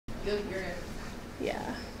Good, you're good.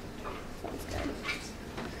 Yeah, sounds good.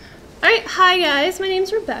 All right, hi guys, my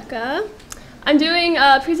name's Rebecca. I'm doing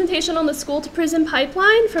a presentation on the school-to-prison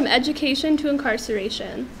pipeline from education to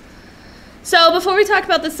incarceration. So before we talk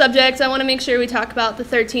about the subject, I want to make sure we talk about the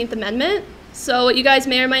 13th Amendment. So what you guys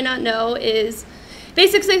may or might not know is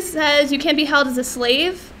basically says you can't be held as a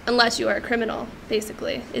slave unless you are a criminal,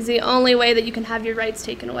 basically, is the only way that you can have your rights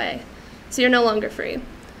taken away. So you're no longer free.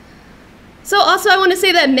 So also I want to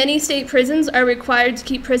say that many state prisons are required to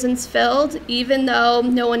keep prisons filled even though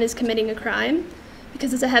no one is committing a crime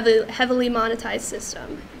because it's a heavily monetized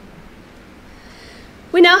system.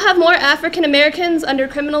 We now have more African Americans under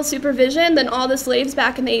criminal supervision than all the slaves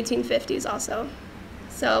back in the 1850s also.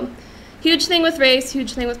 So huge thing with race,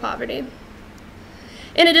 huge thing with poverty.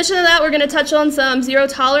 In addition to that, we're going to touch on some zero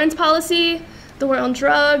tolerance policy, the war on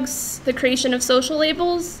drugs, the creation of social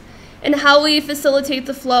labels, and how we facilitate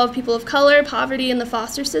the flow of people of color, poverty, and the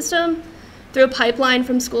foster system through a pipeline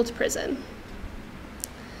from school to prison.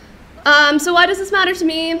 So why does this matter to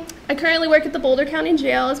me? I currently work at the Boulder County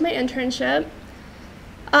Jail as my internship,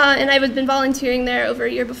 and I've been volunteering there over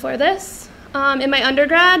a year before this. In my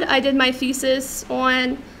undergrad, I did my thesis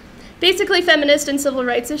on basically feminist and civil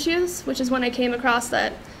rights issues, which is when I came across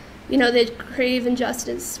that, they crave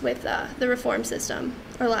injustice with the reform system,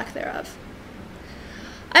 or lack thereof.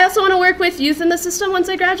 I also want to work with youth in the system once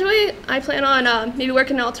I graduate. I plan on maybe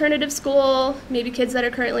working in an alternative school, maybe kids that are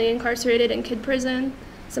currently incarcerated in kid prison,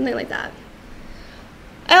 something like that.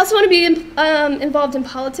 I also want to be involved in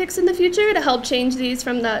politics in the future to help change these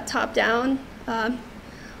from the top down.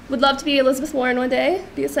 Would love to be Elizabeth Warren one day,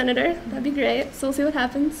 be a senator. That'd be great, so we'll see what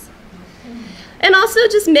happens. And also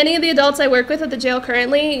just many of the adults I work with at the jail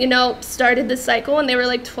currently, started this cycle when they were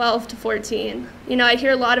like 12 to 14. I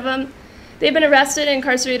hear a lot of them. They've been arrested and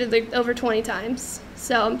incarcerated like over 20 times.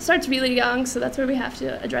 So it starts really young, so that's where we have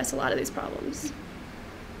to address a lot of these problems.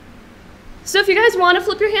 So if you guys want to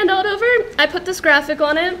flip your handout over, I put this graphic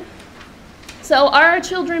on it. So are our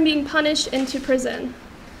children being punished into prison?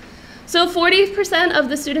 So 40% of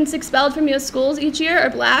the students expelled from US schools each year are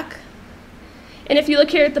Black. And if you look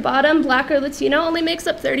here at the bottom, Black or Latino only makes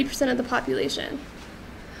up 30% of the population.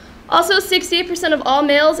 Also, 68% of all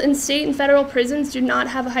males in state and federal prisons do not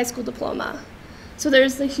have a high school diploma. So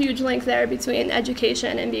there's a huge link there between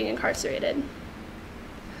education and being incarcerated.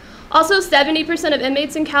 Also, 70% of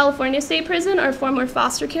inmates in California State Prison are former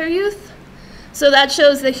foster care youth. So that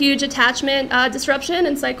shows the huge attachment disruption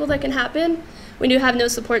and cycle that can happen when you have no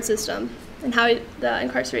support system and how the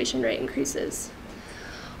incarceration rate increases.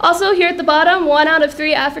 Also, here at the bottom, 1 out of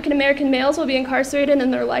 3 African American males will be incarcerated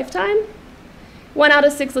in their lifetime. 1 out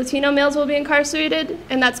of 6 Latino males will be incarcerated,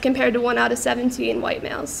 and that's compared to 1 out of 17 white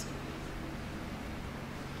males.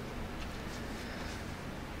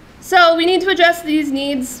 So we need to address these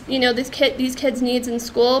needs, these kids' needs in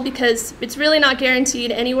school, because it's really not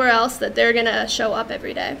guaranteed anywhere else that they're gonna show up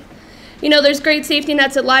every day. There's great safety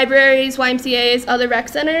nets at libraries, YMCAs, other rec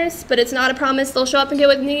centers, but it's not a promise they'll show up and get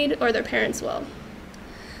what they need, or their parents will.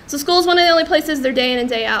 So school is one of the only places they're day in and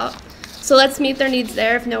day out. So let's meet their needs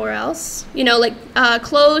there if nowhere else. Like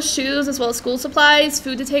clothes, shoes, as well as school supplies,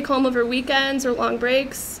 food to take home over weekends or long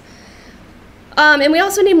breaks. And we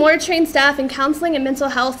also need more trained staff in counseling and mental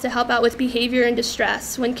health to help out with behavior and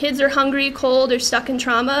distress. When kids are hungry, cold, or stuck in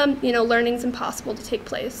trauma, learning's impossible to take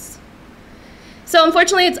place. So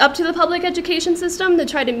unfortunately, it's up to the public education system to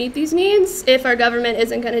try to meet these needs if our government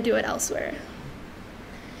isn't going to do it elsewhere.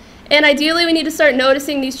 And ideally, we need to start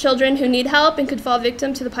noticing these children who need help and could fall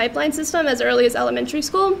victim to the pipeline system as early as elementary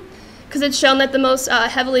school, because it's shown that the most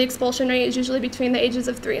heavily expulsion rate is usually between the ages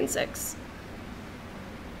of 3 and 6.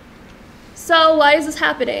 So why is this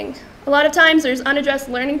happening? A lot of times there's unaddressed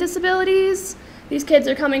learning disabilities. These kids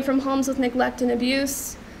are coming from homes with neglect and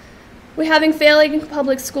abuse. We're having failing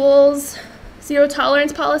public schools, zero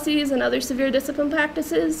tolerance policies, and other severe discipline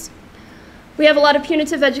practices. We have a lot of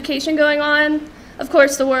punitive education going on. Of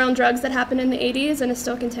course, the war on drugs that happened in the 80s and is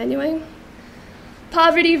still continuing.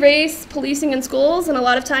 Poverty, race, policing in schools, and a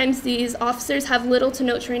lot of times these officers have little to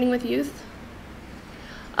no training with youth.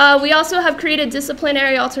 We also have created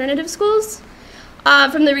disciplinary alternative schools.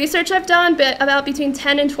 From the research I've done, about between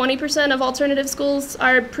 10 and 20% of alternative schools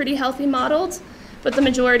are pretty healthy modeled, but the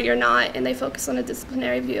majority are not, and they focus on a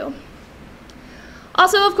disciplinary view.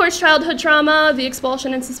 Also, of course, childhood trauma, the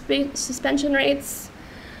expulsion and suspension rates.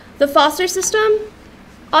 The foster system.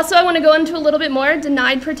 Also, I want to go into a little bit more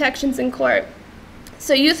denied protections in court.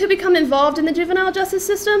 So youth who become involved in the juvenile justice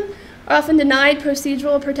system are often denied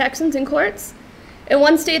procedural protections in courts. In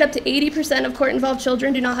one state, up to 80% of court-involved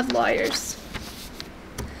children do not have lawyers.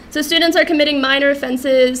 So students are committing minor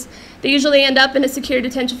offenses, They usually end up in a secure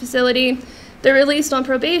detention facility. They're released on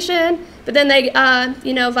probation, but then they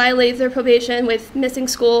violate their probation with missing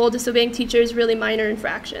school, disobeying teachers, really minor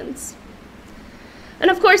infractions. And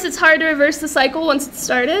of course, it's hard to reverse the cycle once it's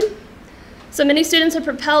started. So many students are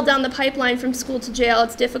propelled down the pipeline from school to jail.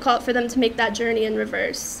 It's difficult for them to make that journey in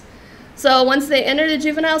reverse. So once they enter the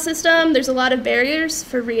juvenile system, there's a lot of barriers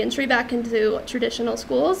for reentry back into traditional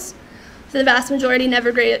schools. The vast majority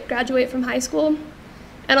never graduate from high school.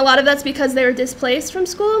 And a lot of that's because they were displaced from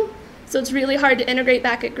school. So it's really hard to integrate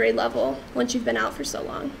back at grade level once you've been out for so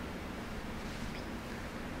long.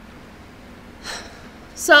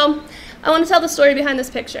 So I want to tell the story behind this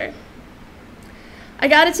picture. I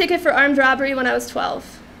got a ticket for armed robbery when I was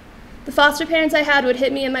 12. The foster parents I had would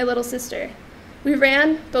hit me and my little sister. We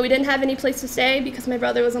ran, but we didn't have any place to stay because my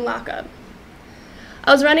brother was in lockup.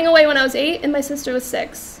 I was running away when I was 8 and my sister was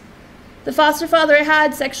 6. The foster father I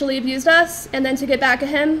had sexually abused us, and then to get back at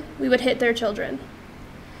him, we would hit their children.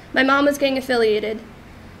 My mom was gang affiliated.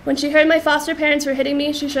 When she heard my foster parents were hitting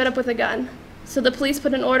me, she showed up with a gun. So the police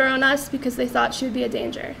put an order on us because they thought she would be a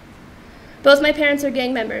danger. Both my parents are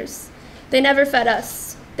gang members. They never fed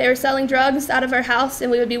us. They were selling drugs out of our house,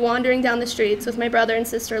 and we would be wandering down the streets with my brother and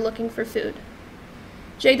sister looking for food.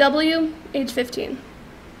 JW, age 15.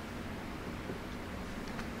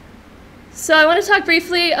 So I want to talk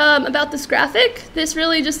briefly about this graphic. This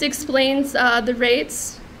really just explains the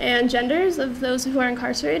rates and genders of those who are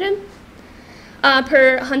incarcerated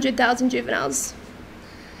per 100,000 juveniles.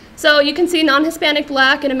 So you can see non-Hispanic,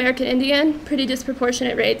 Black, and American Indian, pretty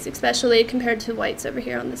disproportionate rates, especially compared to whites over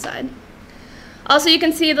here on the side. Also, you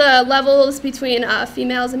can see the levels between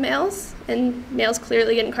females and males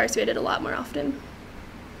clearly get incarcerated a lot more often.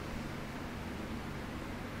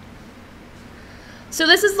 So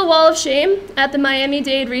this is the wall of shame at the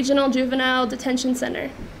Miami-Dade Regional Juvenile Detention Center.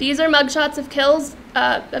 These are mugshots of kills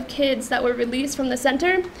of kids that were released from the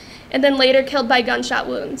center and then later killed by gunshot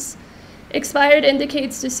wounds. Expired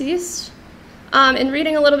indicates deceased. In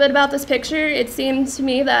reading a little bit about this picture, it seemed to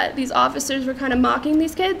me that these officers were kind of mocking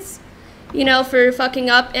these kids, for fucking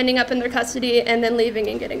up, ending up in their custody, and then leaving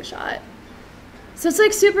and getting shot. So it's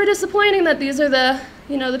like super disappointing that these are the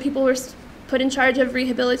people who were put in charge of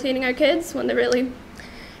rehabilitating our kids when they're really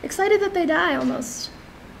excited that they die almost.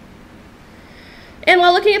 And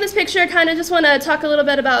while looking at this picture, I kind of just want to talk a little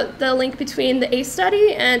bit about the link between the ACE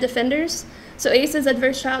study and offenders. So ACE is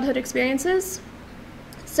Adverse Childhood Experiences.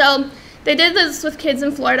 So they did this with kids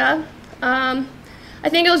in Florida. I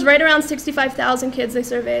think it was right around 65,000 kids they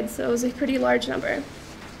surveyed, so it was a pretty large number.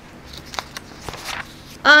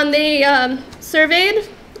 They surveyed,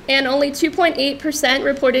 and only 2.8%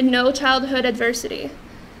 reported no childhood adversity,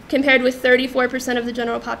 compared with 34% of the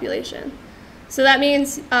general population. So that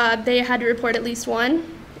means they had to report at least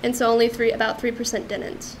one, and so only about 3%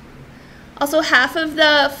 didn't. Also, half of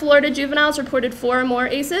the Florida juveniles reported 4 or more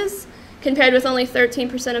ACEs, compared with only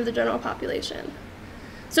 13% of the general population.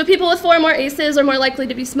 So people with 4 or more ACEs are more likely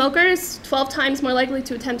to be smokers, 12 times more likely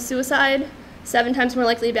to attempt suicide, 7 times more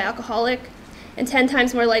likely to be alcoholic, and 10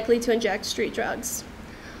 times more likely to inject street drugs.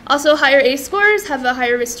 Also, higher ACE scores have a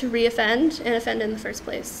higher risk to reoffend and offend in the first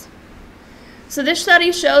place. So this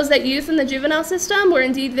study shows that youth in the juvenile system were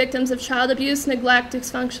indeed victims of child abuse, neglect,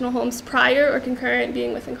 dysfunctional homes prior or concurrent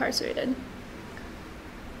being with incarcerated.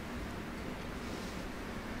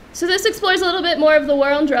 So this explores a little bit more of the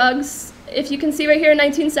war on drugs. If you can see right here in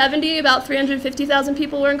 1970, about 350,000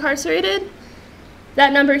 people were incarcerated.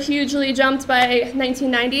 That number hugely jumped by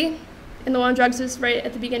 1990, and the war on drugs was right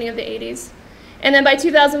at the beginning of the 80s. And then by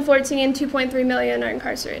 2014, 2.3 million are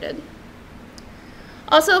incarcerated.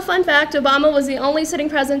 Also, a fun fact, Obama was the only sitting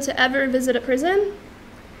president to ever visit a prison.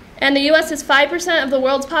 And the US is 5% of the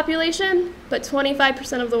world's population, but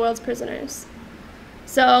 25% of the world's prisoners.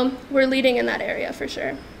 So we're leading in that area for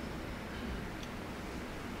sure.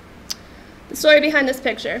 The story behind this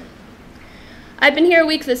picture. I've been here a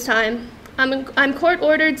week this time. I'm court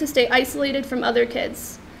ordered to stay isolated from other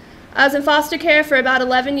kids. I was in foster care for about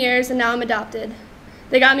 11 years and now I'm adopted.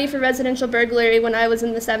 They got me for residential burglary when I was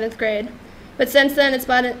in the 7th grade. But since then, it's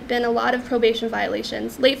been a lot of probation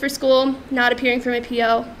violations. Late for school, not appearing for my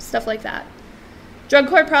PO, stuff like that. Drug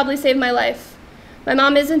court probably saved my life. My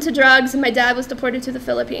mom is into drugs and my dad was deported to the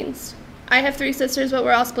Philippines. I have 3 sisters, but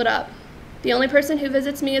we're all split up. The only person who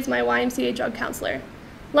visits me is my YMCA drug counselor.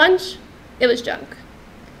 Lunch, it was junk.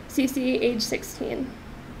 CC, age 16.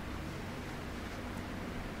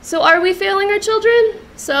 So are we failing our children?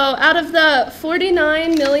 So out of the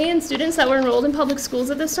 49 million students that were enrolled in public schools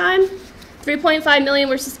at this time, 3.5 million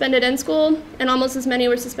were suspended in school, and almost as many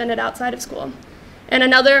were suspended outside of school. And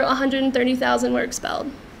another 130,000 were expelled.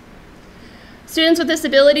 Students with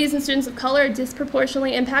disabilities and students of color are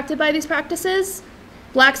disproportionately impacted by these practices.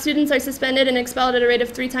 Black students are suspended and expelled at a rate of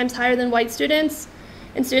 3 times higher than white students,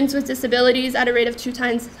 and students with disabilities at a rate of 2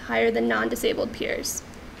 times higher than non-disabled peers.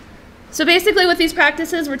 So basically with these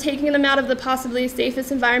practices, we're taking them out of the possibly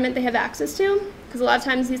safest environment they have access to, because a lot of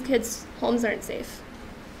times these kids' homes aren't safe.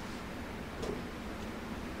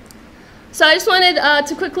 So I just wanted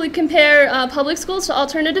to quickly compare public schools to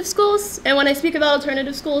alternative schools. And when I speak about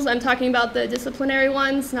alternative schools, I'm talking about the disciplinary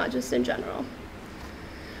ones, not just in general.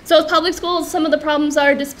 So with public schools, some of the problems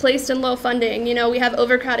are displaced and low funding. You know, we have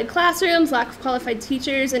overcrowded classrooms, lack of qualified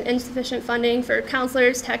teachers, and insufficient funding for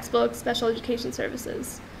counselors, textbooks, special education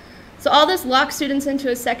services. So all this locks students into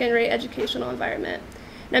a second-rate educational environment.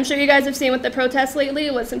 And I'm sure you guys have seen with the protests lately,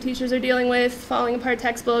 what some teachers are dealing with, falling apart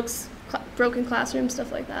textbooks, broken classrooms,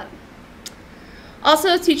 stuff like that.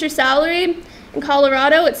 Also, teacher salary. In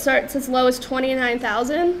Colorado, it starts as low as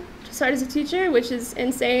 $29,000 to start as a teacher, which is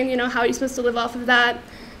insane. You know, how are you supposed to live off of that?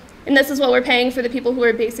 And this is what we're paying for the people who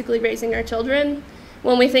are basically raising our children,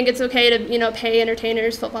 when we think it's okay to, you know, pay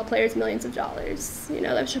entertainers, football players, millions of dollars. You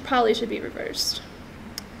know, that probably should be reversed.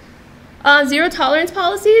 Zero tolerance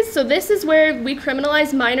policies. So this is where we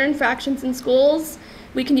criminalize minor infractions in schools.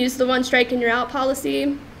 We can use the one strike and you're out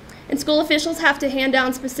policy. And school officials have to hand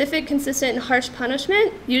down specific, consistent, and harsh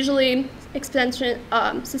punishment, usually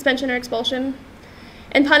suspension or expulsion.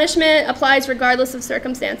 And punishment applies regardless of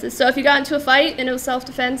circumstances. So if you got into a fight and it was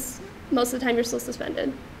self-defense, most of the time you're still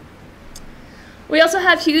suspended. We also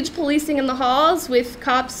have huge policing in the halls with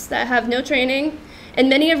cops that have no training, and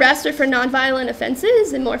many arrests are for nonviolent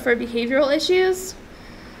offenses and more for behavioral issues.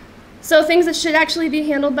 So things that should actually be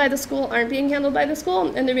handled by the school aren't being handled by the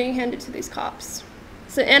school, and they're being handed to these cops.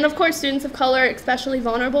 So, and of course, students of color are especially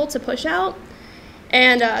vulnerable to push out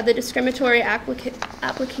and the discriminatory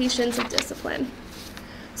applications of discipline.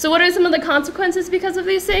 So what are some of the consequences because of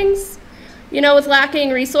these things? You know, with lacking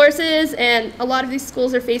resources, and a lot of these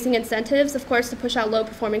schools are facing incentives, of course, to push out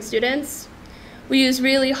low-performing students. We use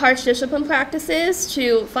really harsh discipline practices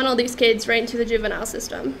to funnel these kids right into the juvenile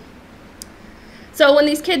system. So when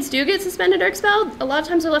these kids do get suspended or expelled, a lot of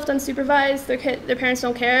times they're left unsupervised, their parents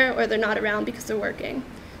don't care, or they're not around because they're working.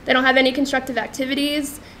 They don't have any constructive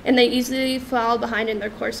activities, and they easily fall behind in their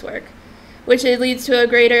coursework, which leads to a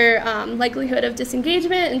greater likelihood of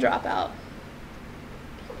disengagement and dropout.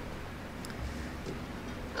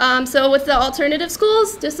 So with the alternative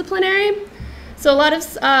schools, disciplinary, so a lot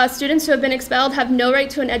of students who have been expelled have no right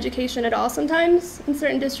to an education at all sometimes in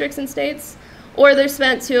certain districts and states, or they're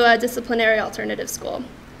sent to a disciplinary alternative school.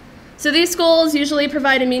 So these schools usually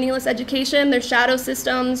provide a meaningless education. They're shadow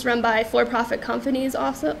systems run by for-profit companies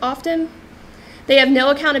often. They have no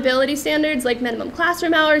accountability standards like minimum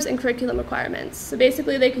classroom hours and curriculum requirements. So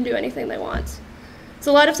basically they can do anything they want.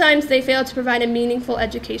 So a lot of times they fail to provide a meaningful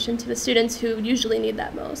education to the students who usually need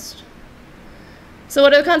that most. So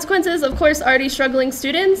what are the consequences? Of course, already struggling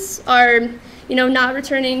students are, you know, not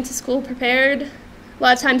returning to school prepared. A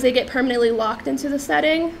lot of times they get permanently locked into the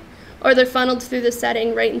setting, or they're funneled through the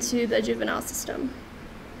setting right into the juvenile system.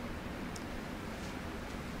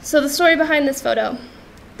 So the story behind this photo.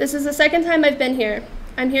 This is the second time I've been here.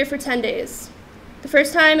 I'm here for 10 days. The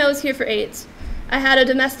first time I was here for 8. I had a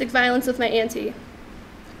domestic violence with my auntie.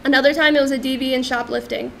 Another time it was a DV and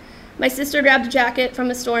shoplifting. My sister grabbed a jacket from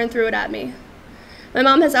a store and threw it at me. My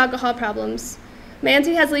mom has alcohol problems. My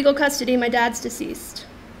auntie has legal custody. My dad's deceased.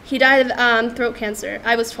 He died of throat cancer.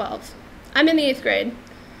 I was 12. I'm in the 8th grade.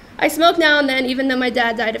 I smoke now and then, even though my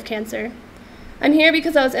dad died of cancer. I'm here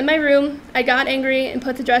because I was in my room, I got angry and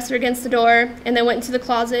put the dresser against the door, and then went into the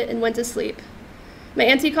closet and went to sleep. My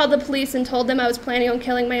auntie called the police and told them I was planning on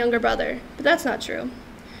killing my younger brother, but that's not true.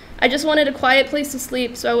 I just wanted a quiet place to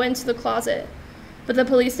sleep, so I went into the closet, but the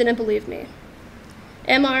police didn't believe me.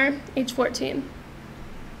 MR, age 14.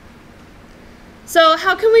 So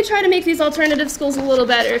how can we try to make these alternative schools a little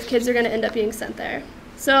better if kids are going to end up being sent there?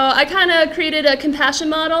 So I kind of created a compassion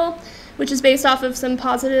model, which is based off of some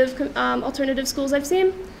positive alternative schools I've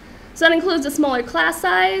seen. So that includes a smaller class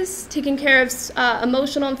size, taking care of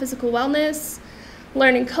emotional and physical wellness,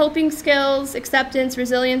 learning coping skills, acceptance,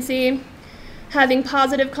 resiliency, having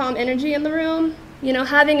positive, calm energy in the room, you know,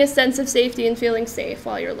 having a sense of safety and feeling safe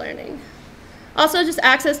while you're learning. Also just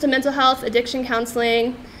access to mental health, addiction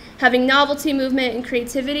counseling, having novelty, movement, and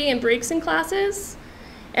creativity and breaks in classes,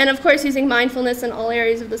 and of course using mindfulness in all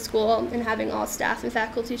areas of the school and having all staff and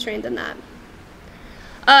faculty trained in that.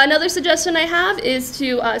 Another suggestion I have is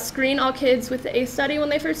to screen all kids with the ACE study when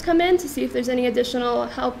they first come in to see if there's any additional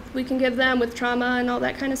help we can give them with trauma and all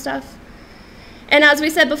that kind of stuff. And as we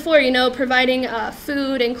said before, you know, providing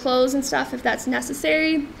food and clothes and stuff if that's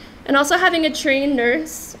necessary. And also having a trained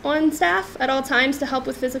nurse on staff at all times to help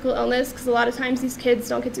with physical illness, because a lot of times these kids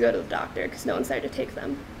don't get to go to the doctor because no one's there to take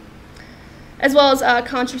them. As well as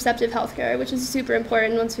contraceptive health care, which is super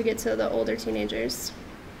important once we get to the older teenagers.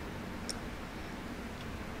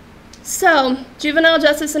 So, juvenile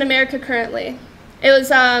justice in America currently.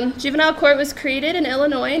 Juvenile court was created in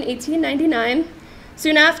Illinois in 1899.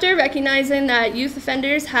 Soon after, recognizing that youth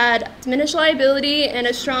offenders had diminished liability and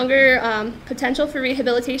a stronger potential for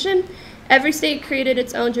rehabilitation, every state created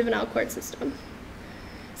its own juvenile court system.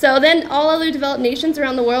 So then all other developed nations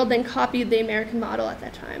around the world then copied the American model at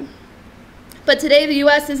that time. But today, the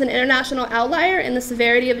US is an international outlier in the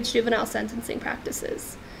severity of its juvenile sentencing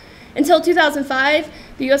practices. Until 2005,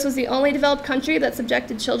 the US was the only developed country that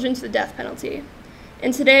subjected children to the death penalty.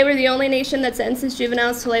 And today, we're the only nation that sentences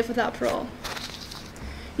juveniles to life without parole.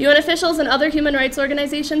 UN officials and other human rights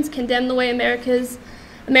organizations condemn the way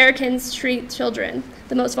Americans treat children,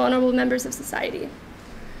 the most vulnerable members of society.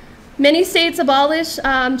 Many states abolish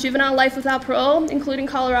juvenile life without parole, including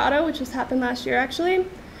Colorado, which just happened last year, actually.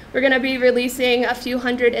 We're going to be releasing a few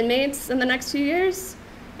hundred inmates in the next few years,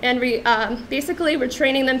 and basically we're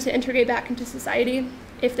training them to integrate back into society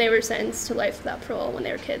if they were sentenced to life without parole when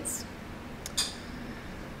they were kids.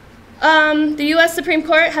 The US Supreme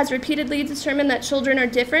Court has repeatedly determined that children are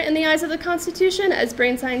different in the eyes of the Constitution. As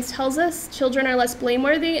brain science tells us, children are less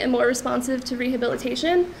blameworthy and more responsive to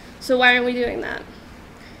rehabilitation, so why aren't we doing that?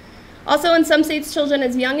 Also, in some states, children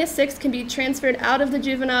as young as 6 can be transferred out of the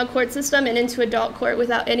juvenile court system and into adult court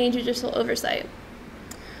without any judicial oversight.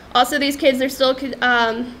 Also, these kids are still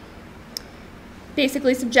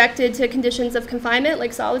basically subjected to conditions of confinement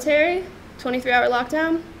like solitary, 23-hour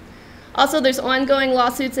lockdown. Also, there's ongoing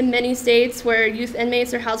lawsuits in many states where youth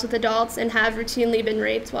inmates are housed with adults and have routinely been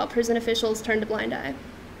raped while prison officials turn a blind eye.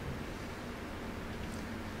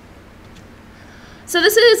 So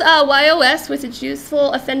this is YOS with its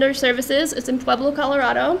Youthful Offender Services. It's in Pueblo,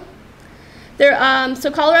 Colorado.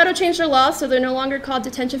 So Colorado changed their law, so they're no longer called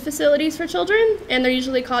detention facilities for children, and they're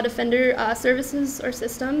usually called offender services or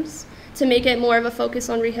systems to make it more of a focus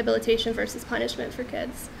on rehabilitation versus punishment for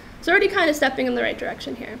kids. So already kind of stepping in the right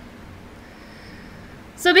direction here.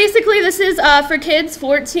 So basically this is for kids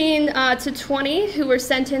 14 to 20 who were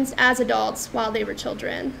sentenced as adults while they were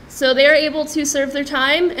children. So they are able to serve their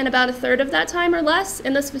time in about a third of that time or less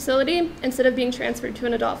in this facility instead of being transferred to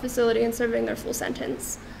an adult facility and serving their full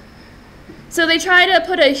sentence. So they try to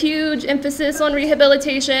put a huge emphasis on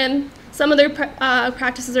rehabilitation. Some of their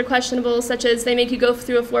practices are questionable, such as they make you go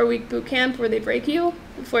through a 4-week boot camp where they break you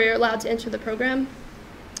before you're allowed to enter the program.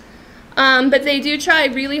 But they do try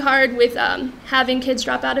really hard with having kids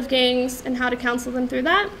drop out of gangs and how to counsel them through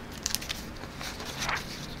that.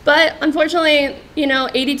 But unfortunately,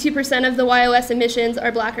 82% of the YOS admissions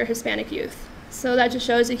are Black or Hispanic youth. So that just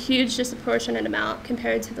shows a huge disproportionate amount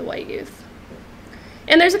compared to the white youth.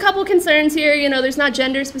 And there's a couple concerns here. There's not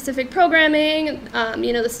gender-specific programming.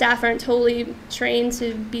 The staff aren't totally trained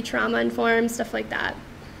to be trauma-informed, stuff like that.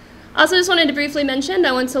 Also, just wanted to briefly mention,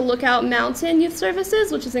 I went to Lookout Mountain Youth Services,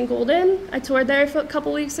 which is in Golden. I toured there a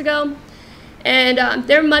couple weeks ago, and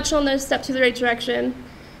they're much on their step to the right direction.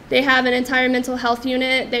 They have an entire mental health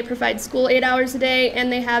unit. They provide school 8 hours a day,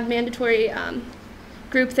 and they have mandatory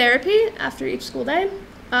group therapy after each school day,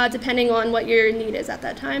 depending on what your need is at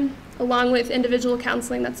that time, along with individual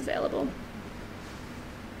counseling that's available.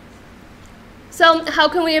 So how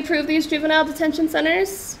can we improve these juvenile detention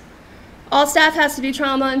centers? All staff has to be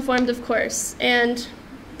trauma-informed, of course, and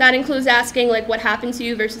that includes asking, what happened to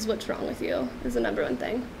you versus what's wrong with you is the #1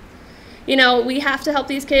 thing. We have to help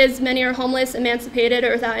these kids. Many are homeless, emancipated,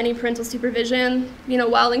 or without any parental supervision,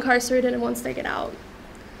 while incarcerated and once they get out.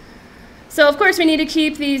 So, of course, we need to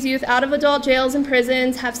keep these youth out of adult jails and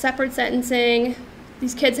prisons, have separate sentencing.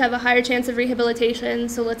 These kids have a higher chance of rehabilitation,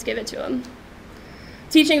 so let's give it to them.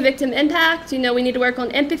 Teaching victim impact, we need to work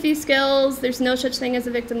on empathy skills. There's no such thing as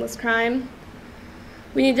a victimless crime.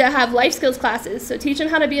 We need to have life skills classes, so teach them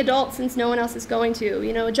how to be adults since no one else is going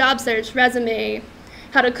to. A job search, resume,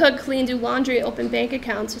 how to cook, clean, do laundry, open bank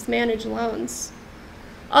accounts, just manage loans.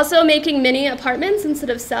 Also, making mini apartments instead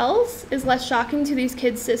of cells is less shocking to these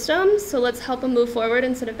kids' systems, so let's help them move forward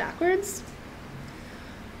instead of backwards.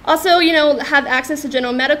 Also, have access to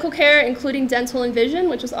general medical care, including dental and vision,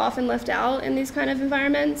 which is often left out in these kind of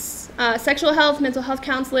environments. Sexual health, mental health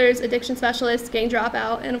counselors, addiction specialists, gang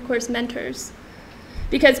dropout, and of course, mentors.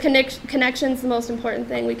 Because connection is the most important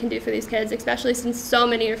thing we can do for these kids, especially since so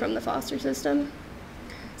many are from the foster system.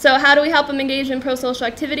 So how do we help them engage in pro-social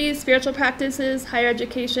activities, spiritual practices, higher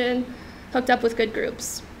education, hooked up with good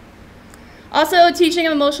groups? Also, teaching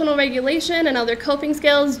emotional regulation and other coping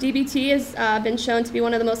skills. DBT has been shown to be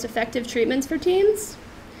one of the most effective treatments for teens.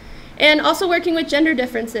 And also working with gender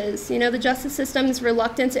differences. You know, the justice system is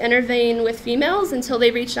reluctant to intervene with females until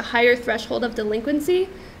they reach a higher threshold of delinquency,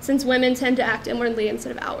 since women tend to act inwardly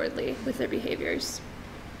instead of outwardly with their behaviors.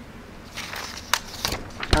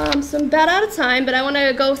 So I'm about out of time, but I want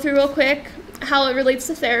to go through real quick how it relates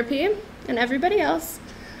to therapy and everybody else.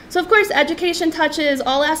 So of course, education touches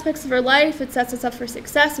all aspects of our life. It sets us up for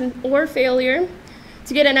success or failure.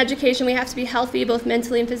 To get an education, we have to be healthy, both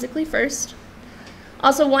mentally and physically first.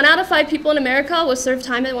 Also, 1 out of 5 people in America will serve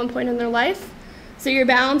time at one point in their life. So you're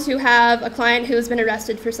bound to have a client who has been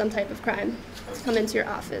arrested for some type of crime to come into your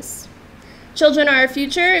office. Children are our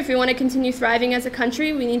future. If we want to continue thriving as a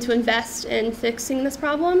country, we need to invest in fixing this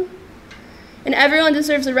problem. And everyone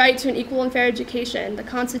deserves a right to an equal and fair education. The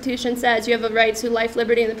Constitution says you have a right to life,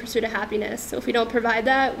 liberty, and the pursuit of happiness. So if we don't provide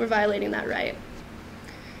that, we're violating that right.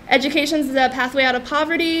 Education is a pathway out of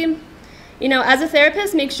poverty. You know, as a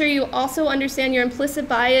therapist, make sure you also understand your implicit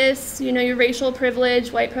bias, you know, your racial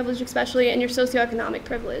privilege, white privilege especially, and your socioeconomic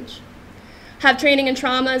privilege. Have training in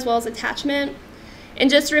trauma as well as attachment. And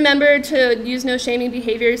just remember to use no shaming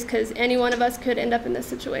behaviors, because any one of us could end up in this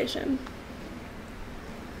situation.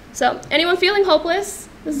 So, anyone feeling hopeless?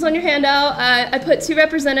 This is on your handout. I put 2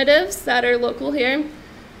 representatives that are local here.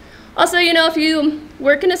 Also, you know, if you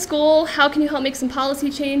work in a school, how can you help make some policy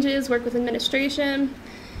changes, work with administration?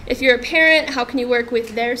 If you're a parent, how can you work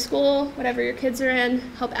with their school, whatever your kids are in,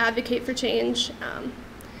 help advocate for change? And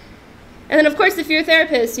then, of course, if you're a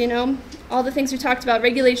therapist, you know, all the things we talked about,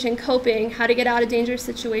 regulation, coping, how to get out of dangerous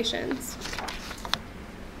situations.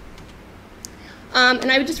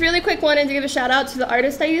 And I would just really quick wanted to give a shout out to the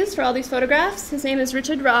artist I used for all these photographs. His name is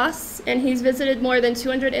Richard Ross, and he's visited more than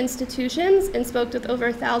 200 institutions and spoke with over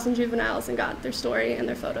 1,000 juveniles and got their story and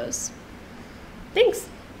their photos. Thanks.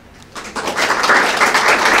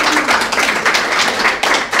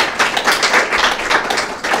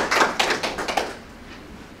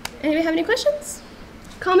 Anybody have any questions?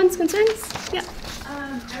 Comments, concerns? Yeah.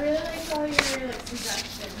 I really liked all your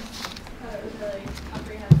suggestions. I thought it was really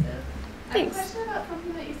comprehensive. Thanks. I have a question about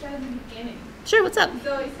something that you said in the beginning. Sure, what's up?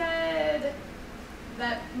 So you said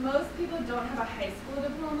that most people don't have a high school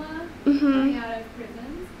diploma Mm-hmm. coming out of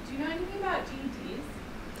prisons. Do you know anything about GEDs?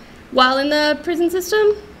 While in the prison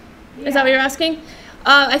system? Yeah. Is that what you're asking?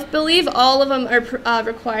 I believe all of them are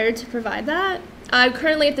required to provide that.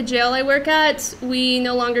 Currently at the jail I work at, we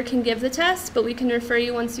no longer can give the test, but we can refer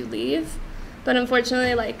you once you leave. But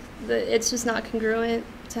unfortunately, it's just not congruent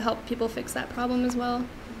to help people fix that problem as well.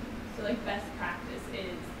 So best practice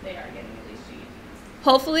is they are getting at least GEDs.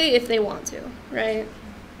 Hopefully, if they want to, right?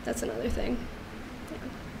 That's another thing.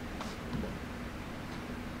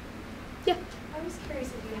 Yeah. I was curious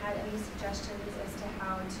if you had any suggestions as to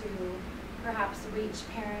how to perhaps reach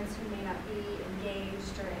parents who may not be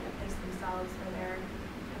engaged or in a place themselves where they're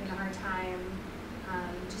having a hard time.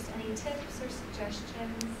 Just any tips or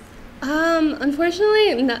suggestions?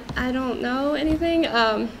 Unfortunately, I don't know anything.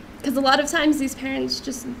 Because a lot of times these parents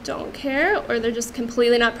just don't care, or they're just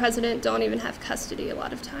completely not present, don't even have custody a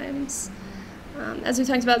lot of times. As we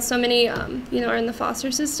talked about, so many, are in the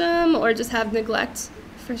foster system or just have neglect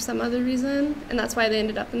for some other reason, and that's why they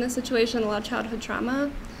ended up in this situation, a lot of childhood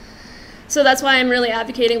trauma. So that's why I'm really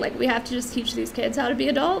advocating, we have to just teach these kids how to be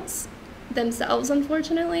adults themselves,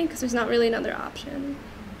 unfortunately, because there's not really another option.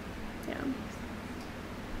 Yeah.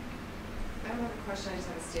 I don't have a question, I just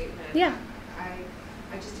have a statement. Yeah. I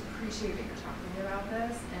just appreciate that you're talking about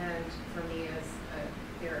this, and for me as a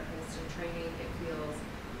therapist in training, it feels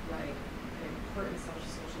like an important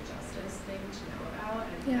social justice thing to know about,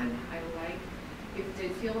 and it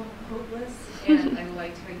did feel hopeless, and I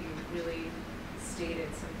liked how you really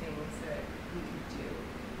stated some things that we could do.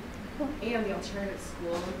 Cool. And the alternative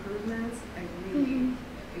school improvements, I really,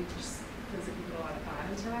 it just feels like you put a lot of thought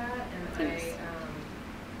into that, and Thanks. I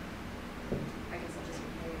guess I'll just be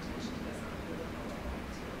paying attention to this on a political level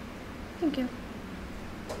too. Thank you.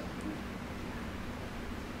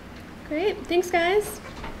 Great. Thanks, guys.